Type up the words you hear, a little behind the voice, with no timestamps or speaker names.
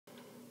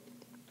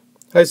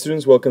Hi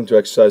students, welcome to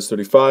exercise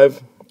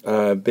 35,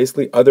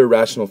 basically other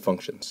rational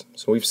functions.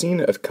 So we've seen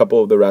a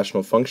couple of the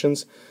rational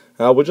functions.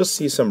 We'll just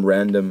see some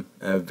random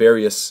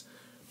various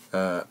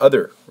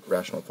other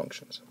rational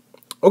functions.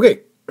 Okay,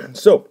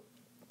 so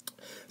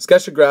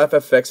sketch a graph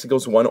f(x)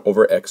 equals 1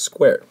 over x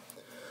squared.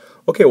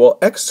 Okay, well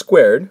x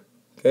squared,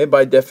 okay,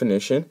 by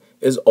definition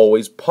is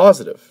always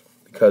positive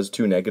because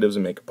two negatives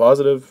make a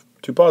positive,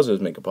 two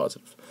positives make a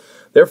positive.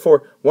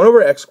 Therefore, 1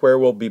 over x squared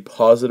will be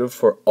positive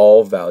for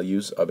all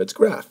values of its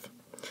graph.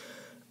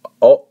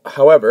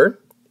 However,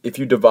 if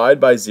you divide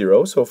by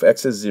 0, so if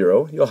x is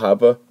 0, you'll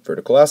have a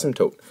vertical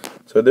asymptote.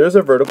 So there's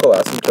a vertical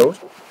asymptote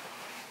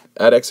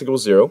at x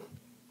equals 0.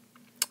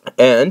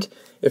 And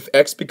if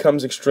x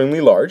becomes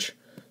extremely large,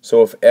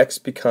 so if x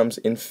becomes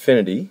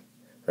infinity,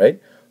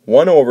 right,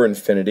 1 over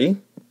infinity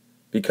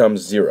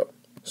becomes 0.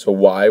 So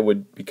y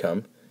would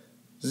become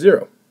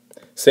 0.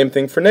 Same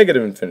thing for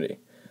negative infinity.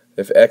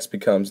 If x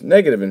becomes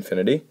negative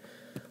infinity,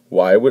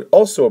 y would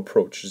also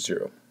approach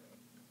 0.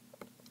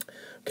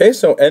 Okay,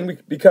 so n we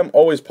become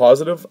always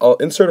positive. I'll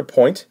insert a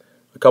point,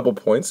 a couple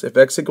points. If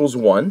x equals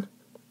 1,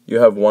 you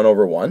have 1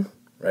 over 1,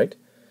 right?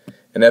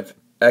 And if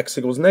x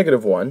equals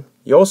negative 1,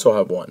 you also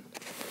have 1.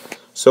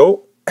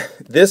 So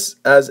this,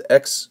 as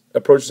x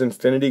approaches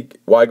infinity,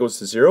 y goes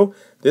to 0.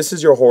 This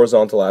is your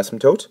horizontal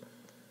asymptote.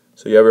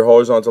 So you have your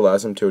horizontal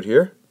asymptote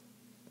here.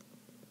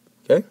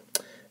 Okay,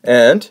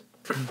 and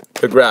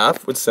the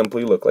graph would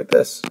simply look like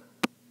this.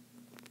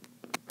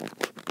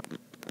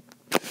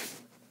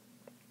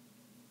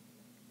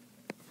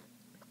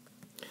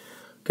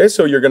 Okay,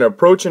 so you're going to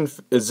approach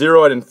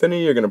 0 at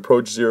infinity, you're going to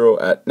approach 0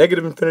 at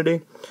negative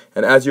infinity,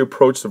 and as you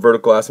approach the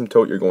vertical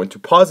asymptote, you're going to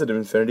positive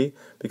infinity,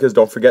 because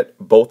don't forget,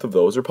 both of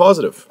those are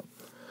positive.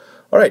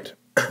 Alright,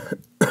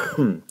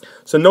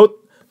 so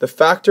note the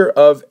factor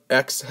of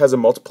x has a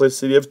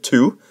multiplicity of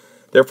 2,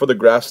 therefore the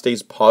graph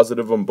stays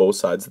positive on both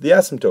sides of the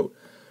asymptote.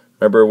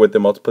 Remember, with the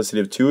multiplicity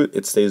of 2,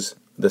 it stays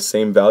the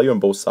same value on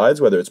both sides,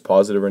 whether it's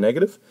positive or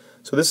negative.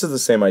 So this is the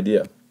same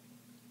idea.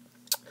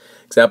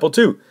 Example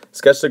 2.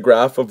 Sketch the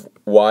graph of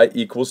y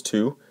equals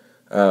to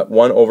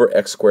 1 over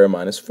x squared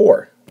minus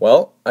 4.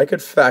 Well, I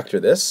could factor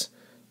this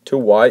to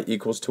y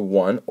equals to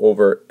 1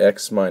 over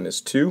x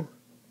minus 2,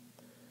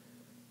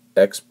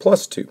 x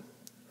plus 2.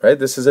 Right?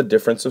 This is a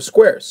difference of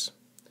squares.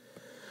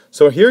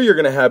 So here you're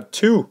going to have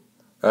two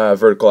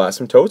vertical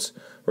asymptotes.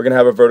 We're going to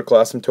have a vertical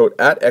asymptote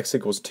at x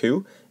equals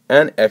 2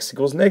 and x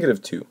equals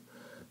negative 2.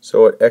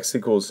 So at x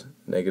equals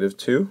negative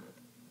 2,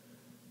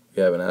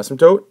 we have an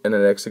asymptote, and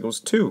at x equals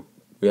 2,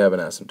 we have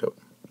an asymptote.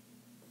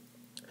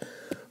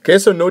 Okay,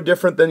 so no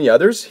different than the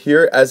others.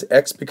 Here, as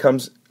x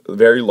becomes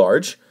very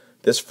large,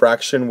 this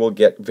fraction will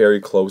get very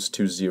close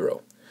to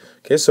 0.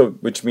 Okay, so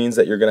which means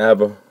that you're going to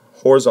have a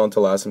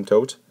horizontal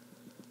asymptote,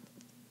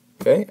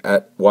 okay,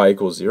 at y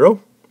equals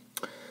 0.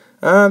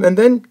 And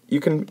then you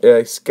can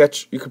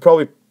you could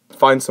probably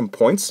find some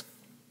points,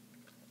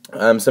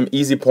 some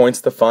easy points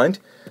to find.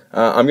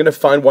 I'm going to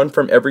find one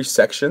from every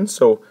section,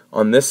 so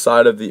on this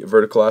side of the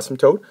vertical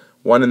asymptote,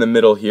 one in the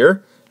middle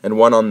here, and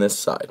one on this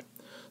side.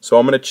 So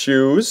I'm going to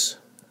choose,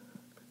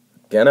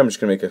 again, I'm just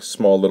going to make a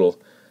small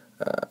little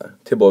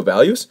table of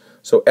values.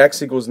 So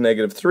x equals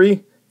negative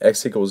 3,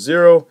 x equals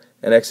 0,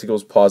 and x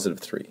equals positive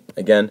 3.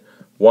 Again,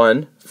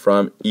 one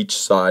from each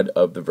side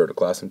of the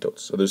vertical asymptote.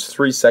 So there's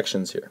 3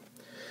 sections here.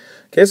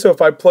 Okay, so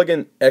if I plug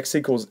in x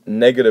equals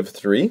negative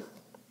 3,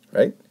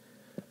 right?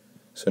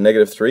 So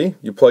negative 3,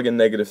 you plug in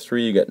negative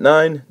 3, you get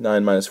 9.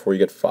 9 minus 4, you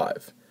get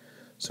 5.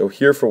 So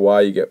here for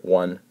y, you get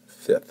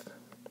 1/5.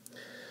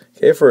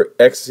 Okay, for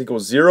x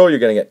equals 0, you're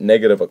going to get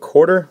negative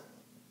 1/4.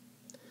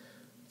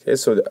 Okay,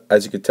 so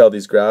as you can tell,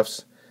 these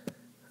graphs,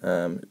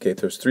 okay,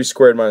 there's 3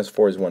 squared minus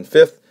 4 is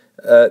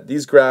 1/5.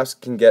 These graphs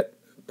can get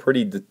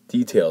pretty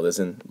detailed, as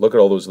in, look at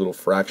all those little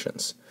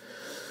fractions.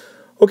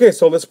 Okay,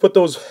 so let's put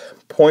those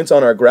points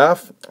on our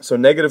graph. So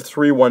negative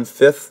 3,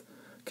 1/5.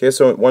 Okay,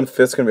 so 1/5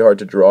 is going to be hard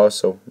to draw,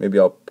 so maybe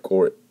I'll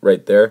go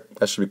right there.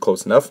 That should be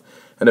close enough.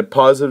 And at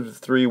positive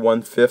 3,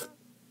 1/5,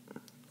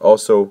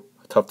 also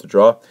tough to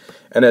draw.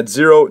 And at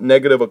 0,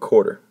 negative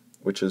 1/4,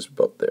 which is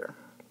about there.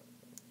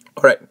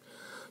 Alright,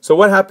 so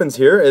what happens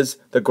here is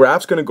the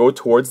graph's going to go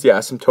towards the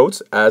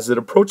asymptotes as it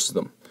approaches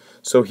them.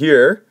 So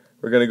here,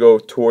 we're going to go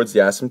towards the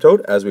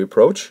asymptote as we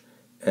approach,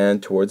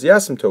 and towards the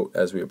asymptote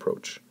as we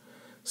approach.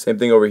 Same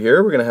thing over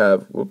here, we're going to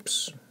have,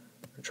 whoops,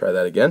 try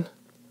that again.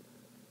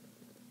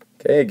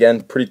 Okay,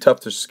 again, pretty tough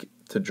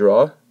to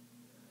draw.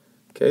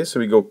 Okay, so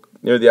we go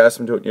near the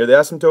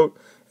asymptote,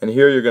 and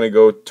here you're going to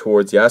go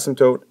towards the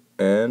asymptote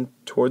and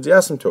towards the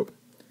asymptote.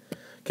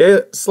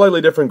 Okay,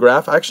 slightly different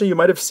graph. Actually, you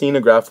might have seen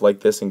a graph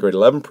like this in grade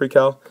 11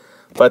 pre-cal,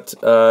 but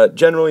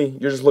generally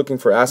you're just looking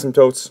for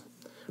asymptotes,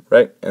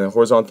 right, and a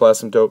horizontal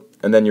asymptote,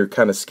 and then you're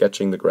kind of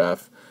sketching the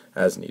graph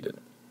as needed.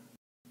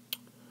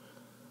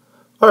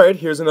 Alright,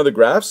 here's another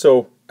graph.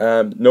 So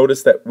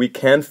notice that we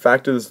can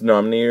factor this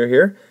denominator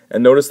here,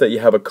 and notice that you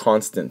have a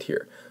constant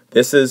here.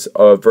 This is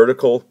a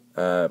vertical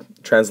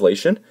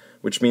translation,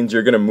 which means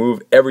you're going to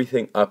move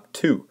everything up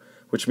 2,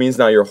 which means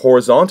now your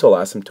horizontal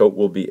asymptote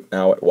will be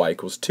now at y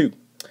equals 2.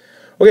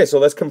 Okay, so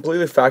let's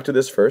completely factor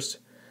this first.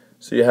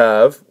 So you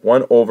have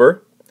 1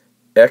 over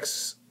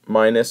x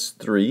minus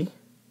 3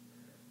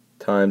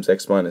 times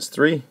x minus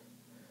 3.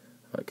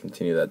 I'll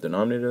continue that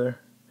denominator there.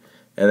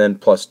 And then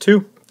plus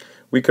 2.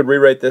 We could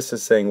rewrite this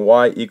as saying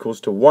y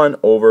equals to 1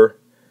 over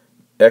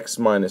x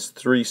minus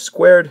 3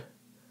 squared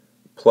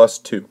plus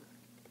 2.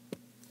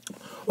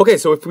 Okay,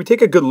 so if we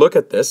take a good look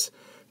at this,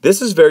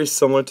 this is very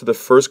similar to the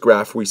first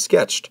graph we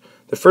sketched.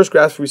 The first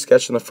graph we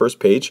sketched on the first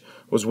page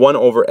was 1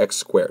 over x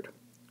squared.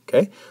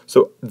 Okay,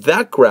 so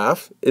that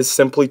graph is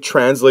simply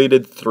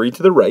translated 3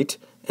 to the right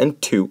and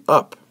 2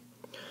 up.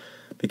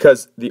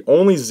 Because the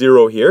only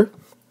 0 here,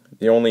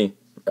 the only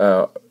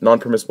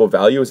non-permissible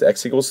value is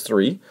x equals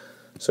 3.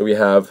 So we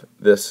have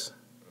this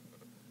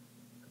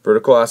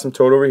vertical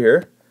asymptote over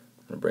here.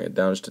 I'm going to bring it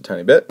down just a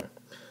tiny bit.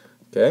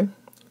 Okay.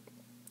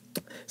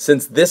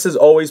 Since this is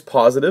always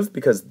positive,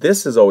 because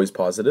this is always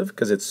positive,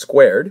 because it's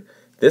squared,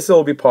 this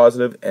will be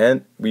positive,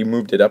 and we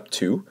moved it up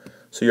 2.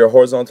 So your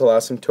horizontal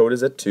asymptote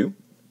is at 2.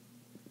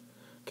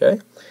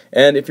 Okay,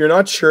 and if you're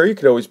not sure, you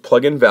could always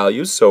plug in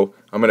values. So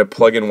I'm going to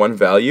plug in one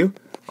value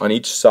on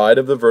each side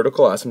of the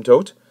vertical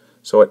asymptote.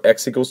 So at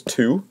x equals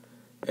 2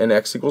 and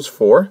x equals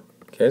 4.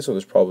 Okay, so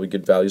there's probably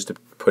good values to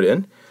put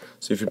in.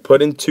 So if you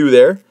put in 2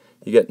 there,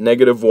 you get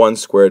negative 1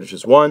 squared, which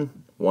is 1.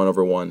 1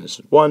 over 1 is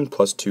 1,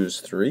 plus 2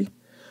 is 3.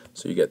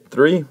 So you get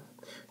 3.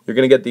 You're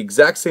going to get the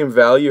exact same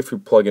value if you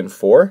plug in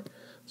 4.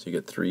 So you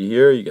get 3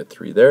 here, you get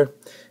 3 there.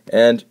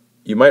 And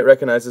you might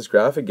recognize this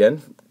graph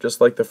again,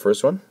 just like the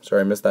first one.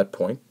 Sorry, I missed that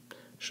point.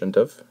 Shouldn't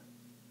have.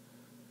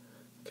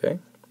 Okay.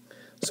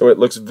 So it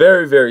looks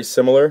very, very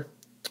similar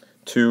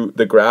to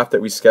the graph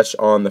that we sketched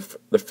on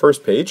the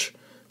first page,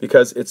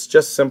 because it's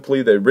just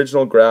simply the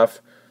original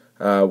graph,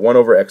 1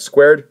 over x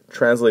squared,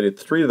 translated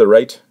 3 to the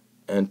right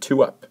and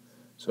 2 up.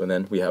 So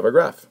then we have our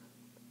graph.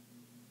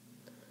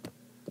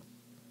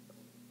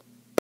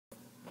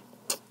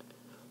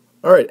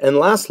 Alright, and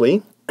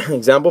lastly,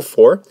 example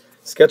 4,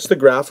 sketch the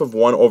graph of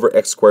 1 over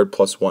x squared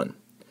plus 1.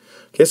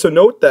 Okay, so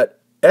note that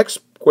x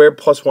squared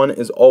plus 1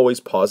 is always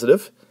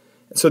positive,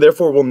 so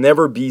therefore will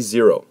never be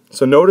 0.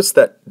 So notice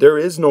that there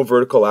is no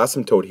vertical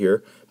asymptote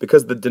here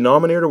because the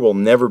denominator will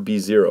never be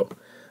 0.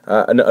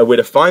 And a way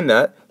to find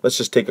that, let's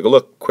just take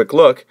a quick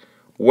look.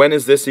 When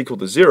is this equal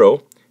to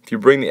 0? If you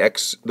bring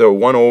the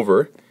 1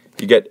 over,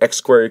 you get x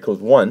squared equals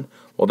 1.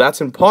 Well,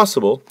 that's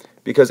impossible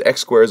because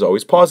x squared is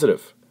always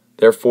positive.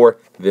 Therefore,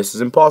 this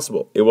is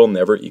impossible. It will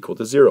never equal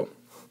to 0.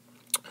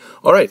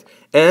 Alright,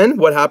 and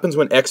what happens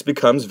when x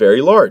becomes very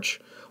large?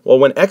 Well,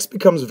 when x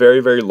becomes very,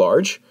 very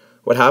large,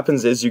 what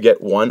happens is you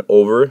get 1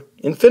 over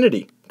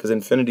infinity, because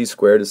infinity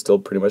squared is still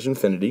pretty much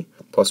infinity,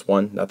 plus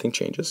 1, nothing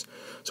changes.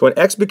 So when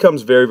x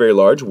becomes very, very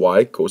large,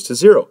 y goes to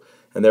 0,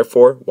 and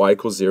therefore y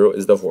equals 0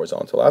 is the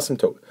horizontal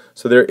asymptote.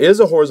 So there is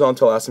a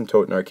horizontal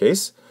asymptote in our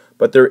case,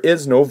 but there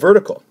is no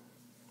vertical.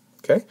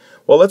 Okay,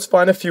 well, let's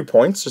find a few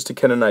points just to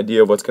get an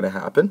idea of what's going to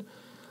happen.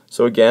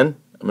 So again,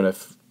 I'm going to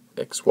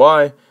x,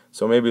 y,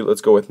 so maybe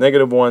let's go with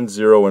negative 1,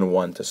 0, and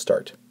 1 to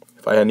start.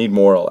 If I need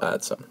more, I'll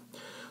add some.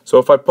 So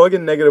if I plug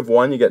in negative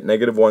 1, you get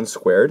negative 1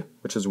 squared,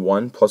 which is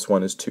 1, plus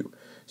 1 is 2.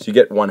 So you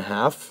get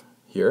 1/2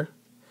 here.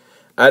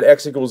 At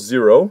x equals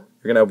 0,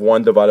 you're going to have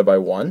 1 divided by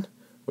 1,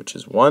 which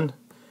is 1,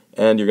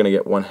 and you're going to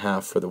get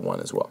 1/2 for the 1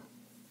 as well.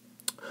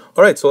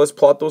 Alright, so let's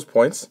plot those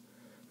points.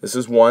 This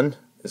is 1,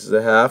 this is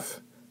a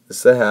half, this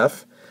is a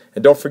half.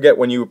 And don't forget,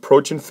 when you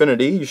approach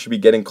infinity, you should be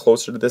getting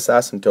closer to this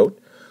asymptote.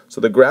 So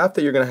the graph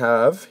that you're going to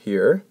have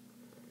here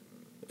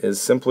is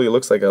simply, it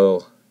looks like a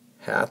little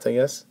hat, I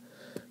guess.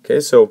 Okay,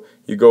 so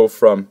you go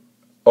from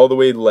all the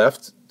way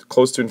left,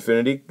 close to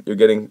infinity, you're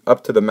getting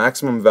up to the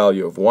maximum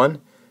value of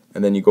 1,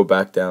 and then you go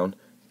back down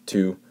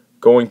to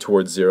going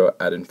towards 0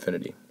 at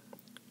infinity.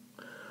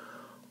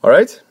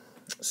 Alright,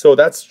 so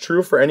that's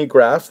true for any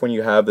graph when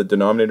you have the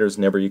denominator is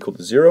never equal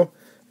to 0.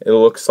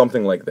 It'll look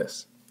something like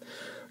this.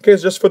 Okay,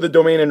 so just for the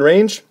domain and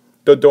range,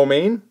 the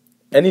domain,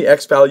 any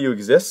x value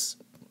exists.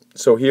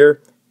 So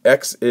here,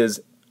 x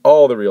is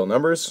all the real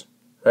numbers,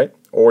 right?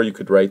 Or you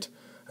could write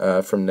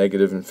from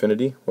negative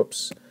infinity,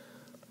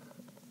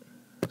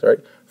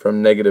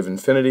 from negative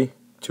infinity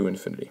to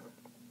infinity.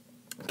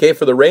 Okay,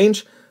 for the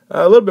range,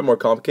 a little bit more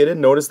complicated.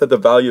 Notice that the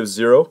value of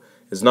 0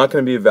 is not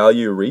going to be a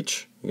value you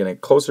reach. You're going to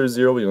get closer to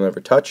 0, but you'll never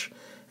touch.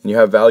 And you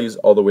have values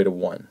all the way to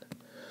 1.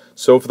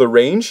 So for the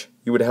range,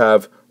 you would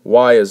have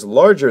y is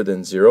larger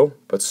than 0,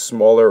 but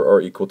smaller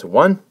or equal to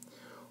 1.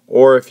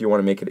 Or if you want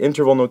to make it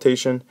interval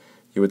notation,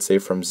 you would say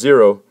from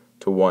 0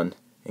 to 1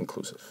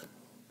 inclusive.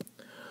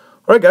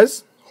 Alright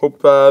guys,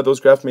 hope those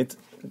graphs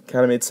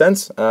kind of made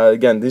sense.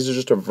 Again, these are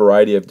just a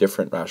variety of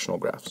different rational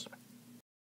graphs.